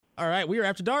All right, we are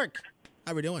after dark.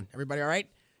 How we doing? Everybody all right?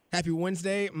 Happy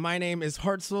Wednesday. My name is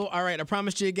Hartzell. All right, I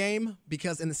promised you a game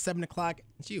because in the 7 o'clock,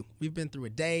 it's you. We've been through a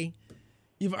day.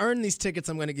 You've earned these tickets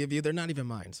I'm going to give you. They're not even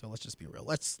mine, so let's just be real.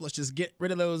 Let's just get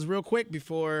rid of those real quick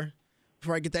before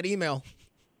I get that email.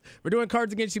 We're doing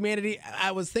Cards Against Humanity.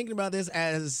 I was thinking about this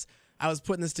as I was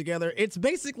putting this together. It's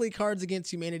basically Cards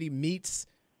Against Humanity meets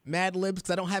Mad Libs because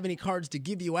I don't have any cards to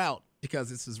give you out because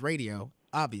this is radio,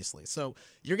 obviously. So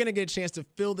you're going to get a chance to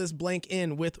fill this blank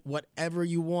in with whatever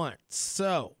you want.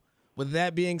 So with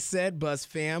that being said, Buzz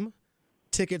fam,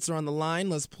 tickets are on the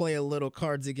line. Let's play a little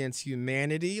Cards Against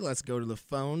Humanity. Let's go to the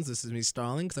phones. This is me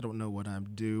stalling because I don't know what I'm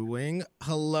doing.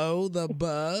 Hello, the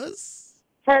Buzz.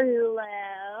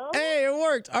 Hello. Hey, it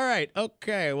worked. All right.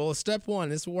 Okay. Well, step one,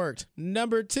 this worked.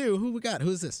 Number two, who we got?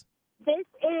 Who's this? This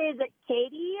is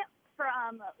Katie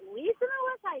from Louisiana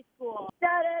West High School.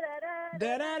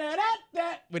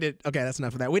 Da-da-da-da-da. We did. Okay, that's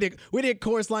enough of that. We did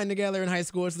Chorus Line together in high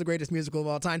school. It's the greatest musical of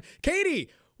all time. Katie,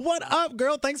 what up,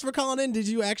 girl? Thanks for calling in. Did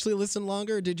you actually listen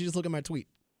longer, or did you just look at my tweet?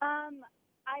 I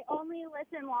only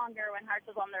listen longer when Hearts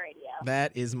is on the radio.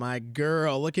 That is my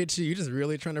girl. Look at you. You're just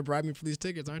really trying to bribe me for these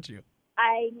tickets, aren't you?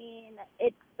 I mean,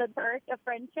 it's the birth of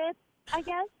friendship, I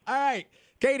guess. All right,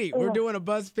 Katie, we're doing a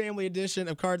Buzz Family edition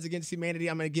of Cards Against Humanity.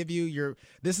 I'm going to give you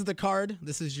this is the card.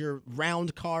 This is your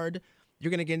round card.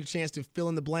 You're going to get a chance to fill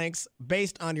in the blanks.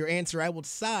 Based on your answer, I will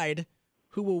decide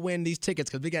who will win these tickets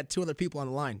because we got two other people on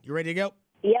the line. You ready to go?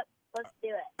 Yep, let's do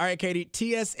it. All right, Katie,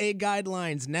 TSA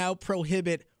guidelines now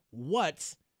prohibit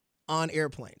what on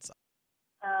airplanes?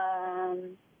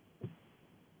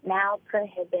 Now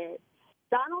prohibit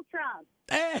Donald Trump.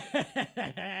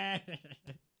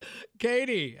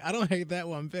 Katie, I don't hate that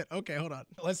one bit. Okay, hold on.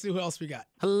 Let's see who else we got.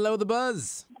 Hello, the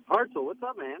Buzz. Hartzell, what's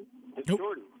up, man? It's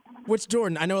Jordan. Which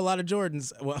Jordan? I know a lot of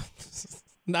Jordans. Well,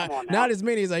 not as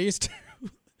many as I used to.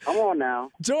 Come on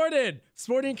now. Jordan,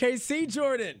 Sporting KC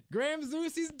Jordan. Graham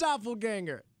Zusi's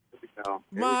doppelganger.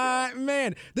 My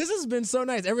man, this has been so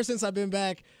nice. Ever since I've been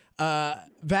back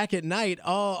at night,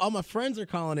 all my friends are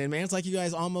calling in, man. It's like you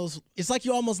almost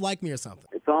like me or something.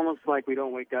 It's almost like we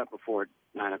don't wake up before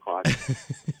 9 o'clock.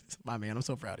 My man, I'm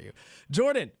so proud of you.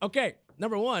 Jordan, okay,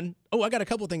 number one. Oh, I got a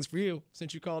couple things for you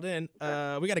since you called in.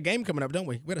 We got a game coming up, don't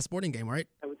we? We got a sporting game, right?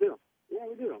 Yeah, we do. Yeah,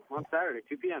 we do. On Saturday,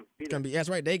 2 p.m. It's gonna be, that's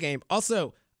right, day game.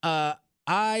 Also,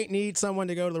 I need someone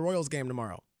to go to the Royals game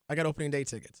tomorrow. I got opening day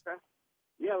tickets. Okay.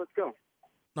 Yeah, let's go.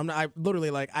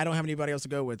 I don't have anybody else to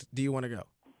go with. Do you want to go?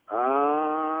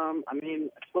 I mean,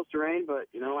 it's supposed to rain, but,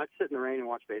 I'd sit in the rain and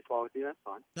watch baseball with you. That's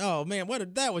fine. Oh, man,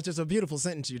 that was just a beautiful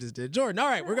sentence you just did. Jordan, all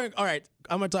right,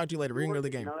 I'm going to talk to you later. We're going to go to the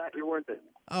game. You're worth it.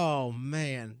 Oh,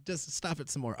 man, just stop it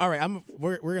some more. All right,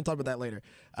 we're going to talk about that later.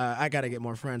 I got to get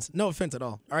more friends. No offense at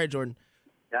all. All right, Jordan.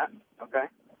 Yeah, okay.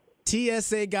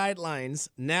 TSA guidelines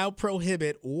now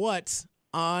prohibit what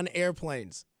on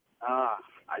airplanes? I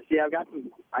see. I got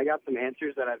some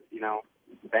answers that I've,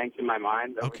 banked in my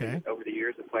mind over the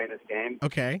years of playing this game.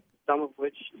 Okay. Some of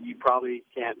which you probably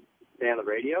can't say on the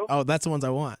radio. Oh, that's the ones I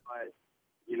want. But,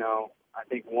 I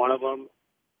think one of them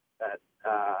that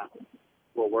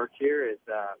will work here is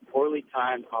poorly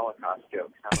timed Holocaust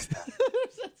jokes. How about that?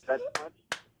 That's much.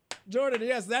 Jordan,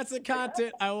 yes, that's the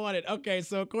content I wanted. Okay,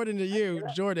 so according to you,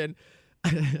 Jordan,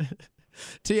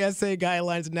 TSA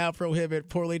guidelines now prohibit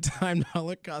poorly timed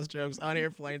Holocaust jokes on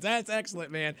airplanes. That's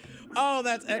excellent, man. Oh,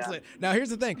 that's excellent. Yeah. Now, here's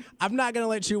the thing. I'm not going to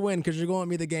let you win because you're going to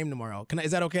be the game tomorrow.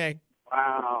 Is that okay?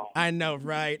 Wow. I know,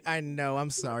 right? I know. I'm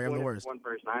sorry. I'm the worst. One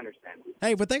person, I understand.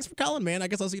 Hey, but thanks for calling, man. I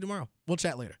guess I'll see you tomorrow. We'll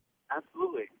chat later.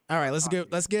 Absolutely. All right, let's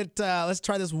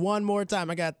try this one more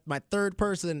time. I got my third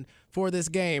person for this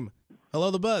game. Hello,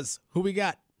 the Buzz. Who we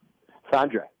got?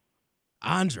 Andre.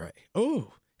 Andre.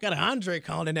 Ooh. Got an Andre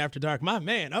calling in after dark. My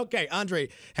man. Okay, Andre,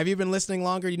 have you been listening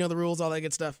longer? You know the rules, all that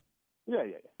good stuff? Yeah.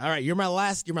 All right, you're my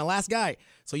last guy.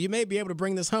 So you may be able to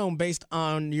bring this home based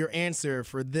on your answer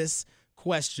for this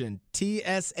question.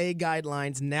 TSA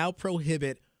guidelines now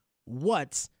prohibit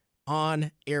what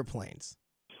on airplanes?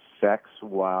 Sex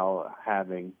while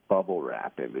having bubble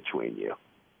wrap in between you.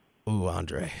 Ooh,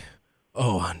 Andre.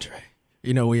 Oh, Andre.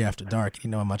 You know we after dark. You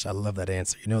know how much I love that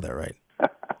answer. You know that, right?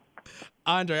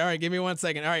 Andre, all right, give me 1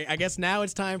 second. All right, I guess now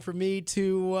it's time for me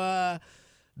to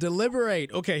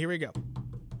deliberate. Okay, here we go.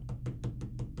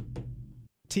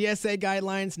 TSA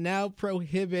guidelines now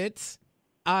prohibit,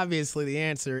 obviously the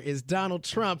answer is Donald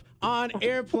Trump on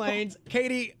airplanes.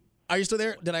 Katie, are you still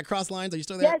there? Did I cross lines? Are you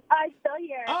still there? Yes, I'm still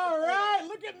here. All right,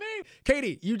 look at me.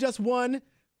 Katie, you just won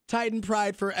Titan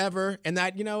pride forever. And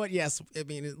that, you know what? Yes, I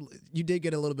mean, you did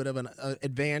get a little bit of an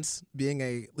advance being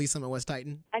a Lee Summit West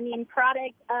Titan. I mean,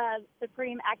 product of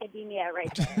Supreme Academia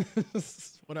right there.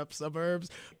 What up, suburbs?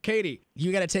 Katie,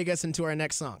 you got to take us into our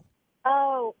next song.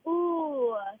 Oh,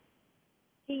 ooh.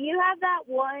 Do you have that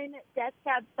one Death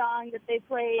Cab song that they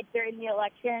played during the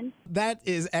election? That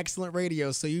is excellent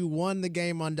radio. So you won the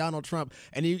game on Donald Trump.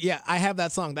 And I have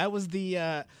that song. That was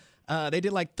the, they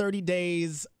did like 30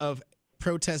 days of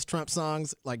protest Trump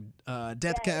songs, like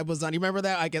Death Cab was on. You remember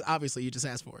that? I guess obviously you just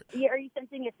asked for it. Yeah, are you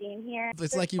sensing a theme here?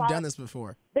 It's like you've done this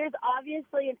before. There's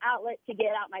obviously an outlet to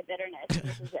get out my bitterness. And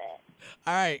this is it.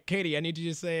 All right, Katie, I need you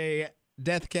to say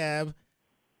Death Cab,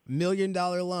 $1 Million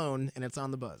Loan, and it's on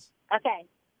the buzz. Okay.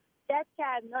 Death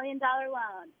Cab, $1 Million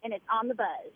Loan, and it's on the buzz.